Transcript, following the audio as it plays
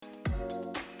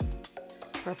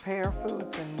Prepare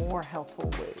foods in more healthful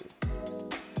ways.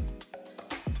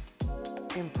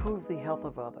 Improve the health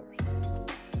of others.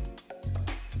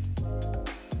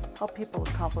 Help people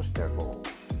accomplish their goals.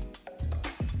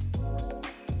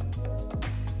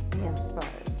 Be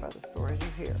inspired by the stories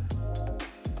you hear.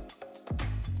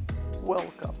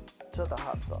 Welcome to the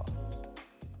Hot Sauce.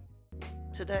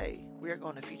 Today, we are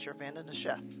going to feature Vandana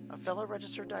Sheth, a fellow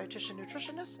registered dietitian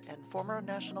nutritionist and former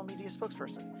national media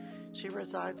spokesperson. She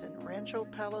resides in Ranchos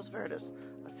Palos Verdes,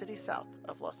 a city south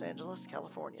of Los Angeles,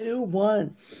 California.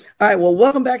 2-1. All right, well,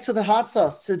 welcome back to the Hot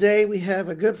Sauce. Today, we have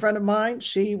a good friend of mine.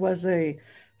 She was a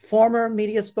former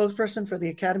media spokesperson for the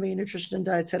Academy of Nutrition and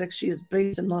Dietetics. She is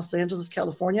based in Los Angeles,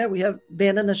 California. We have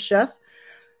Vandana Sheth.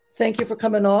 Thank you for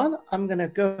coming on. I'm going to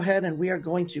go ahead and we are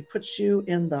going to put you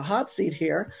in the hot seat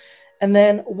here. And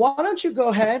then why don't you go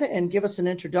ahead and give us an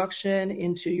introduction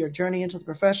into your journey into the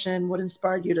profession, what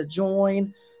inspired you to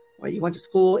join, where you went to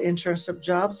school, internship,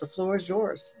 jobs. The floor is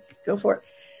yours. Go for it.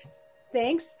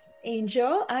 Thanks,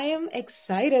 Angel. I am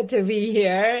excited to be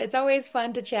here. It's always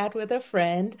fun to chat with a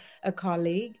friend, a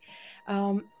colleague.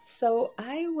 So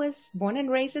I was born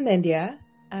and raised in India.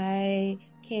 I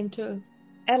came to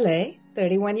LA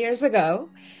 31 years ago.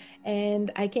 And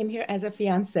I came here as a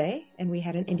fiancé, and we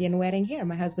had an Indian wedding here.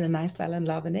 My husband and I fell in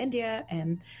love in India,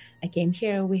 and I came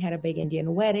here. We had a big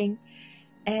Indian wedding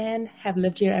and have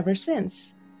lived here ever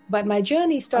since. But my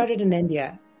journey started in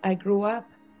India. I grew up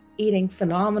eating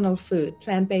phenomenal food,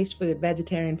 plant-based food,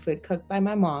 vegetarian food cooked by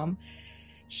my mom.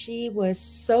 She was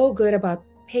so good about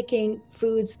picking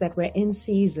foods that were in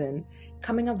season,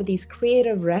 coming up with these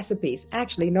creative recipes.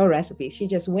 Actually, no recipes. She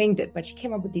just winged it, but she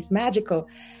came up with these magical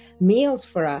meals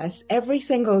for us every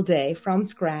single day from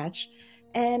scratch.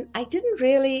 And I didn't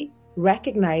really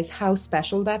recognize how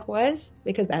special that was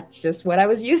because that's just what I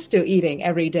was used to eating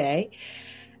every day.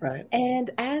 Right.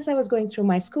 And as I was going through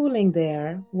my schooling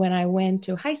there, when I went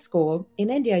to high school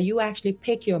in India, you actually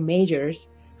pick your majors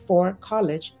for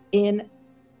college in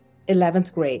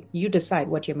 11th grade. You decide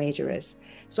what your major is.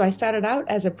 So I started out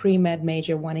as a pre-med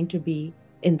major wanting to be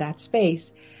in that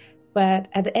space. But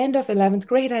at the end of 11th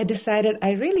grade, I decided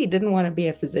I really didn't want to be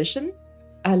a physician.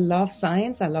 I love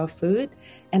science, I love food,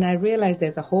 and I realized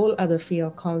there's a whole other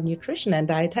field called nutrition and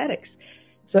dietetics.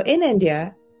 So in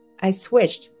India, I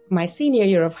switched. My senior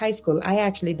year of high school, I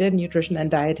actually did nutrition and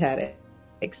dietetics.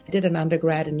 I did an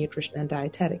undergrad in nutrition and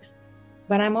dietetics.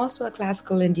 But I'm also a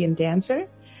classical Indian dancer,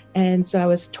 and so I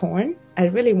was torn. I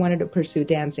really wanted to pursue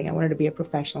dancing. I wanted to be a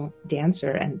professional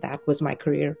dancer, and that was my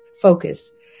career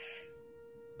focus.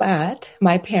 But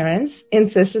my parents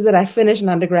insisted that I finish an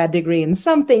undergrad degree in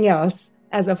something else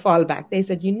as a fallback. They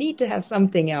said, you need to have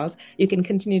something else. You can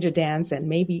continue to dance and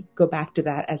maybe go back to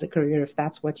that as a career if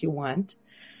that's what you want.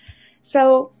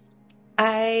 So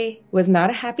I was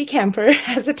not a happy camper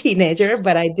as a teenager,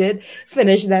 but I did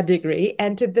finish that degree.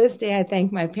 And to this day, I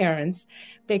thank my parents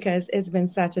because it's been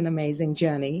such an amazing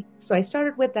journey. So I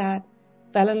started with that,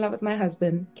 fell in love with my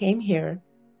husband, came here,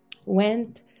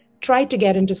 tried to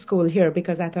get into school here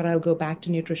because I thought I'll go back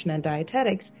to nutrition and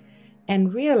dietetics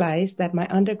and realized that my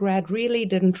undergrad really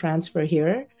didn't transfer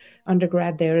here.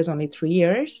 Undergrad there is only 3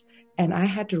 years, and I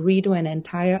had to redo an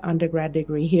entire undergrad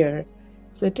degree here.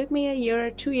 So it took me a year,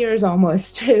 2 years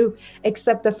almost to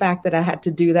accept the fact that I had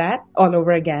to do that all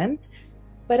over again.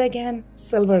 But again,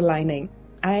 silver lining.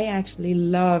 I actually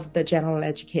loved the general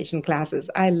education classes.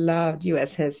 I loved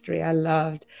US history. I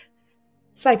loved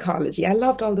psychology. I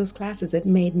loved all those classes. It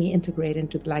made me integrate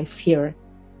into life here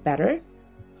better.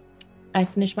 I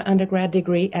finished my undergrad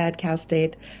degree at Cal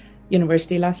State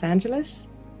University, Los Angeles.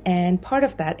 And part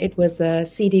of that, it was a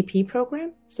CDP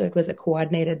program. So it was a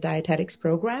coordinated dietetics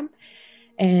program.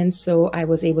 And so I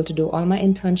was able to do all my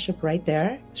internship right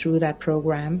there through that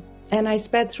program. And I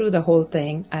sped through the whole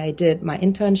thing. I did my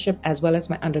internship as well as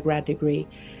my undergrad degree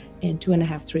in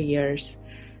 2.5, 3 years.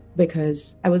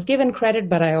 Because I was given credit,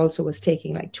 but I also was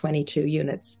taking like 22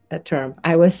 units a term.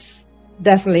 I was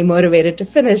definitely motivated to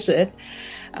finish it.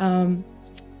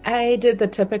 I did the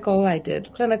typical, I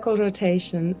did clinical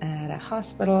rotation at a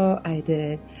hospital. I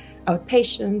did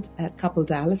outpatient at a couple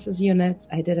dialysis units.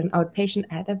 I did an outpatient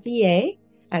at a VA.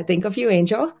 I think of you,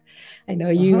 Angel. I know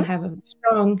you have a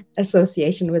strong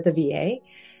association with the VA.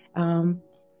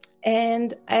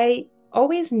 And I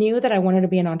always knew that I wanted to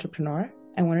be an entrepreneur.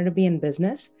 I wanted to be in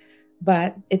business.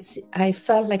 But I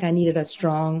felt like I needed a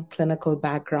strong clinical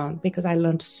background because I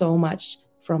learned so much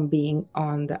from being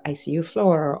on the ICU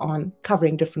floor or on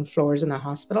covering different floors in a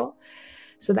hospital.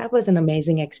 So that was an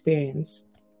amazing experience.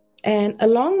 And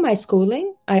along my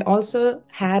schooling, I also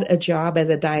had a job as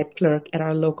a diet clerk at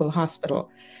our local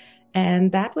hospital.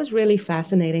 And that was really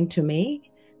fascinating to me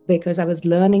because I was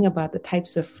learning about the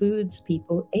types of foods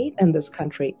people ate in this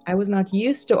country. I was not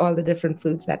used to all the different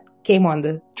foods that came on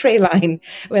the tray line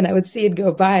when I would see it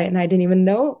go by, and I didn't even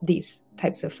know these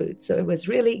types of foods. So it was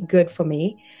really good for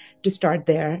me to start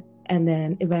there and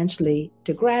then eventually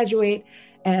to graduate.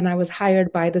 And I was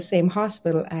hired by the same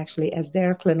hospital actually as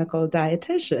their clinical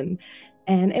dietitian.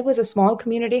 And it was a small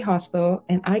community hospital,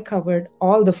 and I covered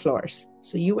all the floors.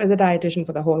 So you were the dietitian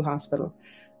for the whole hospital,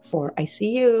 for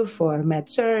ICU, for med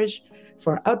surg,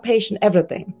 for outpatient,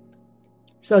 everything.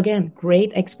 So again,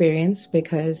 great experience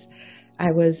because I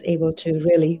was able to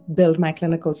really build my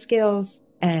clinical skills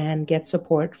and get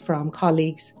support from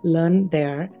colleagues, learn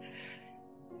there.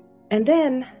 And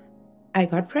then I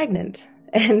got pregnant.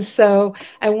 And so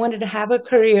I wanted to have a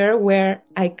career where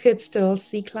I could still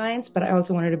see clients, but I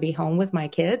also wanted to be home with my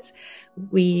kids.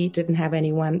 We didn't have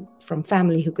anyone from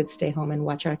family who could stay home and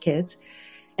watch our kids.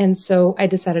 And so I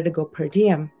decided to go per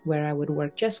diem, where I would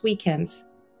work just weekends.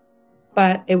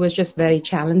 But it was just very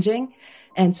challenging.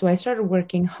 And so I started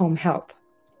working home health.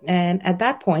 And at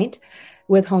that point,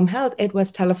 with home health, it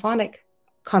was telephonic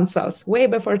consults way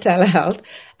before telehealth.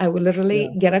 I would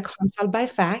literally get a consult by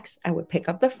fax. I would pick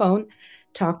up the phone,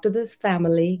 talk to the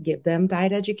family, give them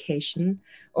diet education,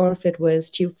 or if it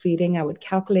was tube feeding, I would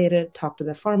calculate it, talk to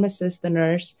the pharmacist, the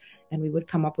nurse, and we would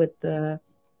come up with the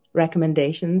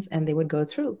recommendations and they would go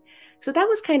through. So that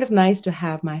was kind of nice to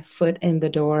have my foot in the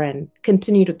door and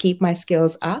continue to keep my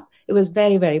skills up. It was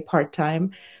very, very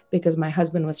part-time because my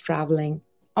husband was traveling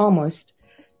almost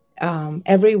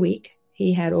every week.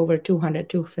 He had over 200,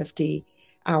 250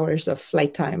 hours of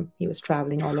flight time. He was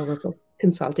traveling all over for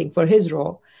consulting for his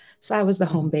role. So I was the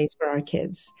home base for our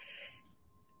kids.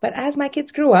 But as my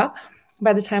kids grew up,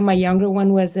 by the time my younger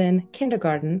one was in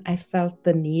kindergarten, I felt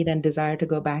the need and desire to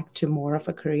go back to more of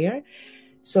a career.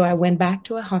 So I went back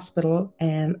to a hospital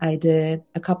and I did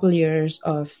a couple years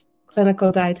of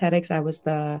clinical dietetics. I was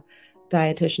the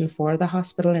dietitian for the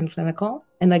hospital in clinical.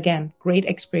 And again, great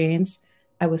experience.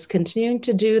 I was continuing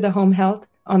to do the home health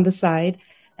on the side.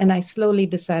 And I slowly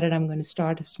decided I'm going to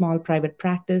start a small private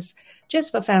practice just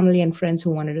for family and friends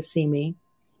who wanted to see me.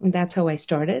 And that's how I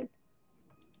started.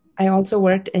 I also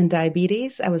worked in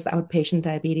diabetes. I was the outpatient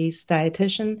diabetes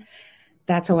dietitian.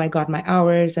 That's how I got my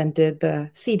hours and did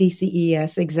the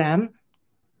CDCES exam.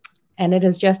 And it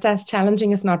is just as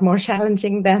challenging, if not more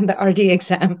challenging than the RD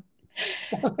exam,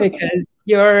 because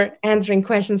you're answering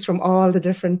questions from all the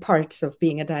different parts of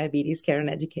being a diabetes care and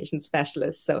education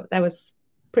specialist. So that was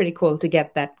pretty cool to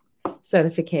get that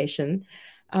certification.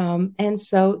 And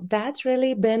so that's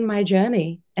really been my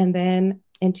journey. And then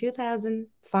in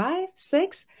 2005,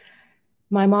 6,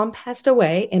 my mom passed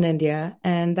away in India.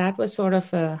 And that was sort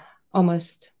of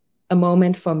almost a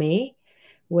moment for me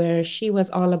where she was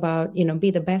all about,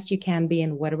 be the best you can be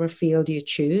in whatever field you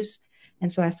choose.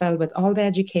 And so I felt with all the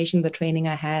education, the training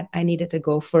I had, I needed to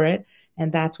go for it.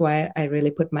 And that's why I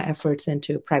really put my efforts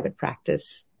into private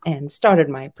practice and started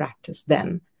my practice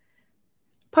then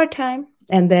part-time,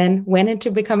 and then went into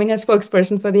becoming a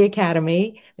spokesperson for the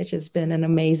Academy, which has been an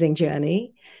amazing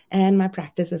journey. And my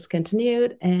practice has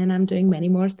continued, and I'm doing many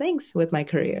more things with my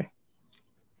career.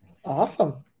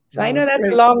 Awesome. So I know that's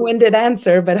a long-winded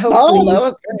answer, but hopefully... Oh, that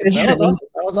was great. That was awesome.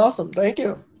 That was awesome. Thank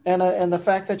you. And the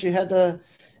fact that you had to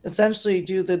essentially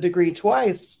do the degree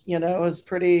twice, is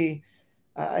pretty...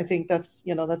 I think that's,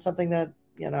 that's something that,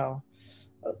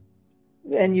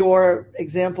 and your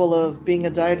example of being a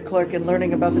diet clerk and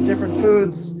learning about the different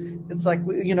foods, it's like,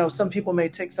 some people may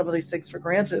take some of these things for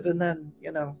granted, and then,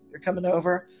 you're coming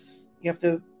over, you have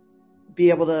to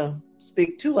be able to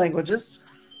speak 2 languages.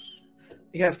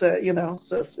 You have to,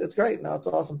 so it's great. No, it's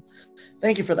awesome.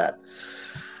 Thank you for that.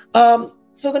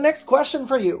 So the next question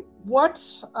for you, what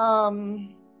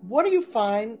do you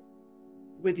find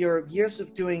with your years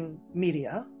of doing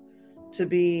media to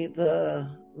be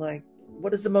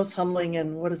what is the most humbling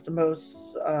and what is the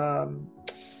most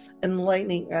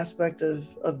enlightening aspect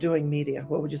of doing media?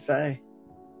 What would you say?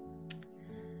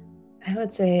 I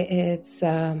would say it's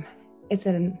an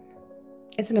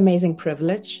amazing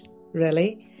privilege,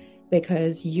 really,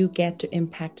 because you get to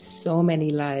impact so many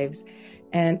lives.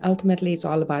 And ultimately, it's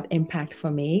all about impact for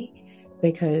me,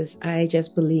 because I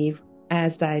just believe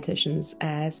as dietitians,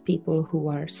 as people who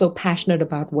are so passionate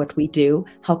about what we do,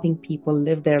 helping people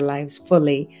live their lives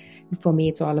fully. For me,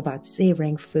 it's all about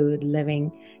savoring food,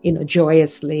 living,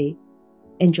 joyously,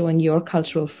 enjoying your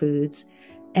cultural foods,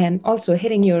 and also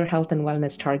hitting your health and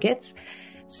wellness targets.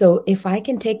 So if I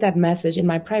can take that message in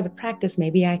my private practice,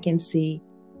 maybe I can see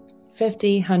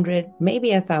 50, 100,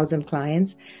 maybe 1,000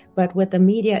 clients. But with a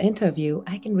media interview,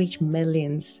 I can reach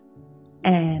millions.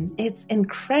 And it's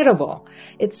incredible.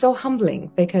 It's so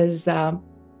humbling because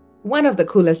one of the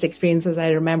coolest experiences I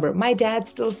remember. My dad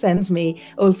still sends me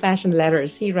old-fashioned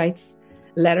letters. He writes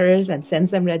letters and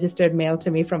sends them registered mail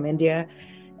to me from India.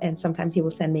 And sometimes he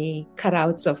will send me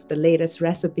cutouts of the latest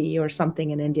recipe or something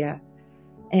in India.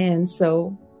 And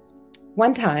so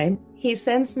one time he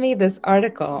sends me this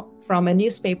article from a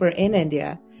newspaper in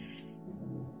India.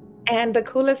 And the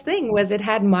coolest thing was it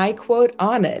had my quote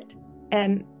on it.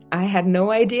 And I had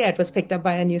no idea it was picked up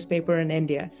by a newspaper in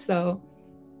India. So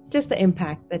just the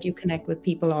impact that you connect with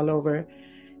people all over.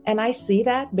 And I see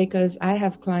that because I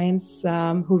have clients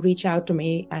who reach out to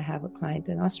me. I have a client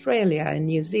in Australia, in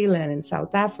New Zealand, in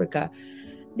South Africa.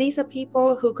 These are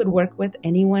people who could work with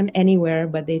anyone, anywhere,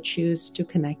 but they choose to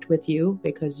connect with you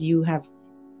because you have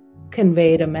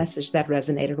conveyed a message that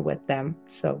resonated with them.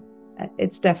 So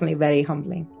it's definitely very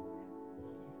humbling.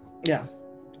 Yeah.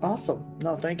 Awesome.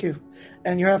 No, thank you.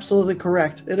 And you're absolutely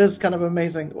correct. It is kind of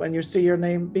amazing when you see your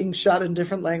name being shot in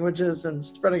different languages and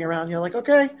spreading around. You're like,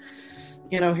 okay,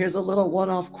 here's a little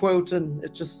one-off quote and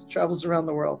it just travels around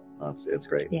the world. It's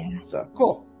great. Yeah. So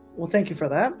cool. Well, thank you for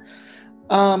that.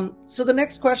 So the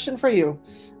next question for you,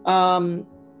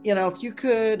 if you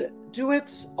could do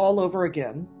it all over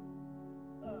again,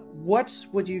 what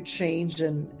would you change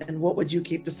and what would you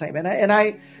keep the same? And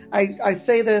I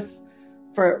say this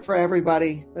for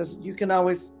everybody. You can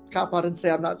always cop out and say,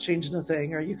 I'm not changing a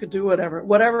thing, or you could do whatever,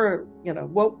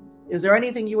 what, is there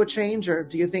anything you would change? Or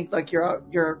do you think like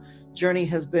your journey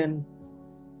has been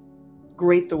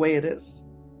great the way it is?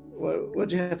 What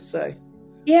would you have to say?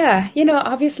 Yeah,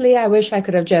 obviously I wish I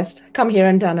could have just come here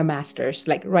and done a master's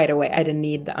like right away. I didn't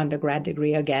need the undergrad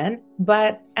degree again.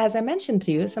 But as I mentioned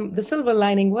to you, the silver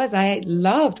lining was I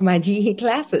loved my GE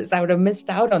classes. I would have missed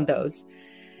out on those.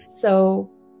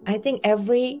 So I think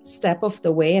every step of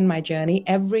the way in my journey,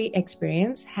 every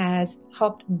experience has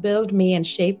helped build me and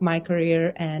shape my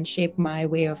career and shape my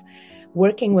way of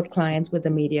working with clients with the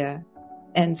media.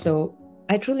 And so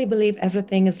I truly believe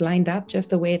everything is lined up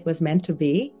just the way it was meant to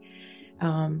be.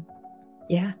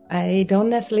 I don't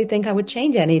necessarily think I would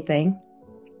change anything.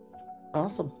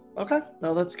 Awesome. Okay.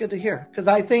 No, that's good to hear. Because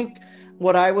I think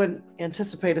what I would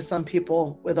anticipate is some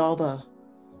people with all the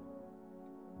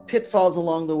pitfalls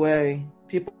along the way,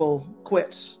 people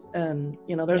quit. And,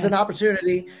 there's an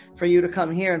opportunity for you to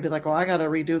come here and be like, well, I got to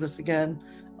redo this again.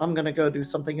 I'm going to go do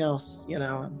something else,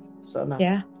 And so, no,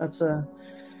 that's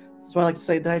why I like to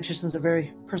say dietitians are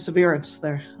very perseverance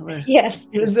there. Yes,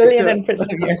 resilient and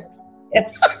perseverance.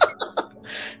 Yes.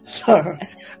 So,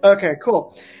 okay,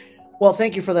 cool. Well,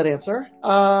 thank you for that answer.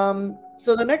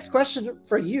 So the next question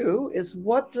for you is,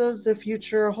 what does the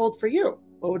future hold for you?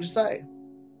 What would you say?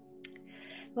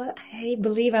 Well, I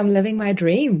believe I'm living my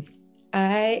dream.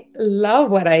 I love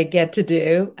what I get to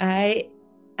do. I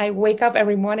wake up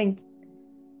every morning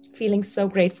feeling so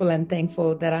grateful and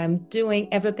thankful that I'm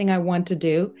doing everything I want to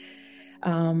do.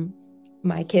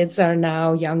 My kids are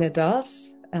now young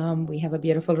adults. We have a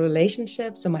beautiful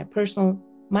relationship. So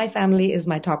my family is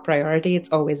my top priority.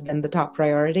 It's always been the top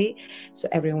priority. So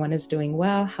everyone is doing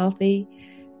well, healthy.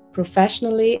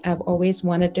 Professionally, I've always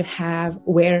wanted to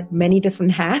wear many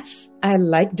different hats. I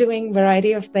like doing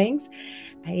variety of things.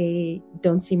 I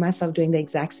don't see myself doing the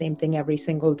exact same thing every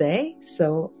single day.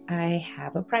 So I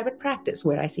have a private practice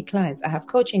where I see clients. I have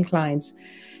coaching clients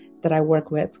that I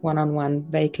work with one-on-one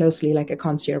very closely, like a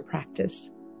concierge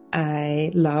practice.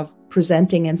 I love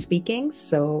presenting and speaking,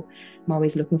 so I'm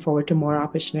always looking forward to more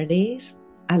opportunities.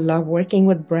 I love working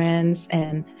with brands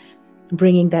and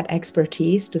bringing that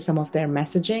expertise to some of their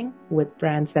messaging with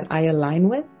brands that I align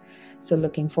with. So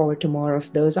looking forward to more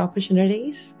of those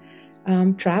opportunities.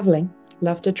 Traveling,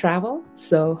 love to travel.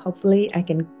 So hopefully I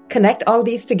can connect all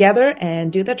these together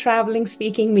and do the traveling,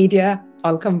 speaking, media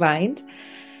all combined.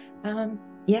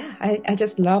 I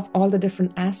just love all the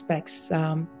different aspects.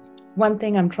 One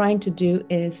thing I'm trying to do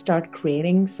is start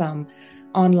creating some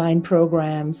online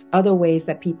programs, other ways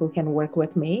that people can work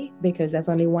with me, because there's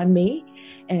only one me.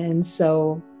 And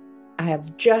so I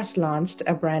have just launched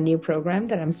a brand new program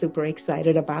that I'm super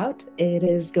excited about. It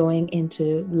is going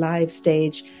into live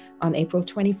stage on April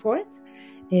 24th.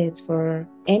 It's for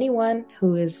anyone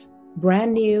who is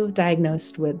brand new,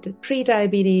 diagnosed with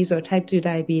pre-diabetes or type 2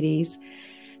 diabetes.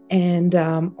 And,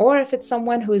 or if it's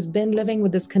someone who's been living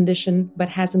with this condition, but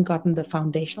hasn't gotten the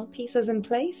foundational pieces in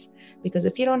place, because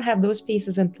if you don't have those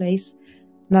pieces in place,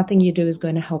 nothing you do is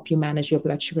going to help you manage your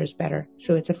blood sugars better.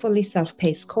 So it's a fully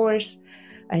self-paced course.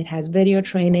 It has video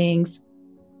trainings,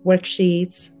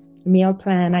 worksheets, meal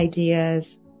plan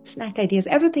ideas, snack ideas,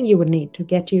 everything you would need to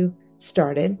get you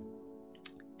started.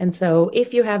 And so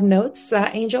if you have notes,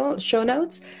 Angel, show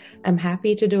notes, I'm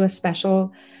happy to do a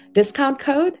special discount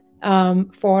code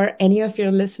For any of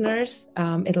your listeners,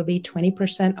 it'll be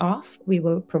 20% off. We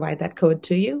will provide that code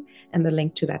to you and the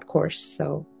link to that course.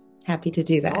 So happy to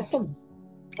do that.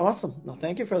 Awesome. No,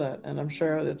 thank you for that. And I'm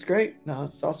sure it's great. No,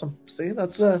 it's awesome. See,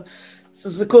 this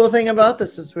is the cool thing about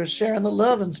this is we're sharing the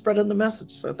love and spreading the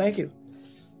message. So thank you.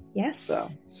 Yes. So,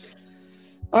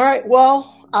 all right.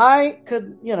 Well, I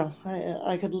could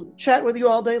chat with you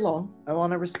all day long. I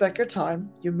want to respect your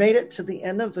time. You made it to the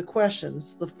end of the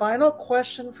questions. The final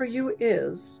question for you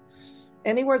is,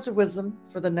 any words of wisdom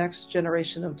for the next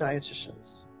generation of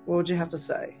dietitians? What would you have to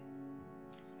say?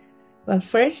 Well,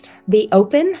 first, be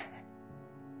open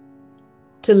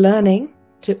to learning,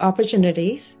 to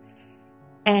opportunities,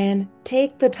 and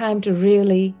take the time to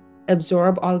really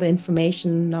absorb all the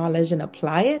information, knowledge, and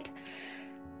apply it.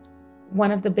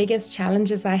 One of the biggest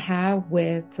challenges I have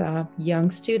with young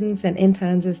students and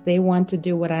interns is they want to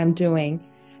do what I'm doing.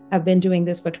 I've been doing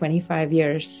this for 25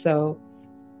 years. So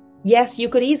yes, you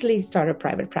could easily start a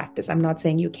private practice. I'm not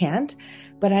saying you can't,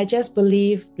 but I just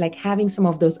believe like having some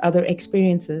of those other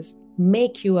experiences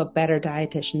make you a better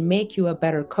dietitian, make you a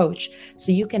better coach,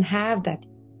 so you can have that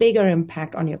bigger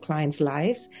impact on your clients'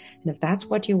 lives. And if that's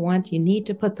what you want, you need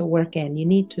to put the work in. You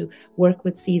need to work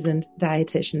with seasoned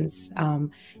dietitians,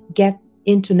 get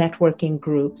into networking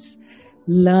groups,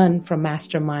 learn from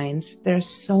masterminds. There are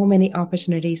so many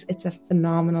opportunities. It's a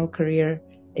phenomenal career.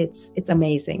 It's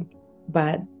amazing.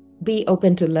 But be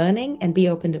open to learning and be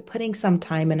open to putting some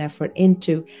time and effort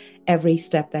into every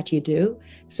step that you do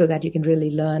so that you can really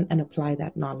learn and apply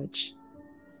that knowledge.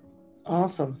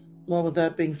 Awesome. Well, with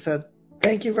that being said,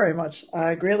 thank you very much.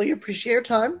 I greatly appreciate your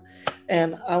time,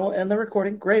 and I will end the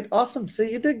recording. Great. Awesome.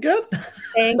 See, you did good.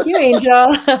 Thank you,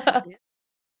 Angel.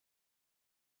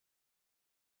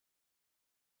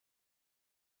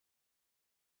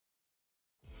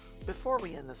 Before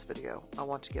we end this video, I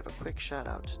want to give a quick shout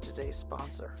out to today's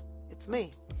sponsor. It's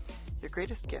me. Your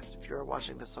greatest gift if you are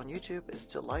watching this on YouTube is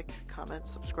to like, comment,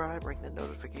 subscribe, ring the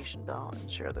notification bell, and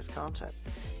share this content.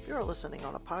 If you are listening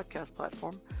on a podcast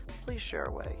platform, please share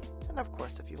away. And of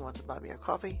course, if you want to buy me a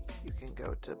coffee, you can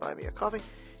go to Buy Me a Coffee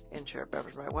and share a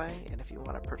beverage my way. And if you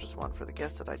want to purchase one for the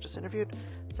guest that I just interviewed,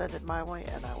 send it my way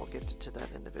and I will gift it to that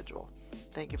individual.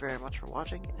 Thank you very much for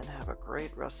watching and have a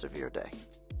great rest of your day.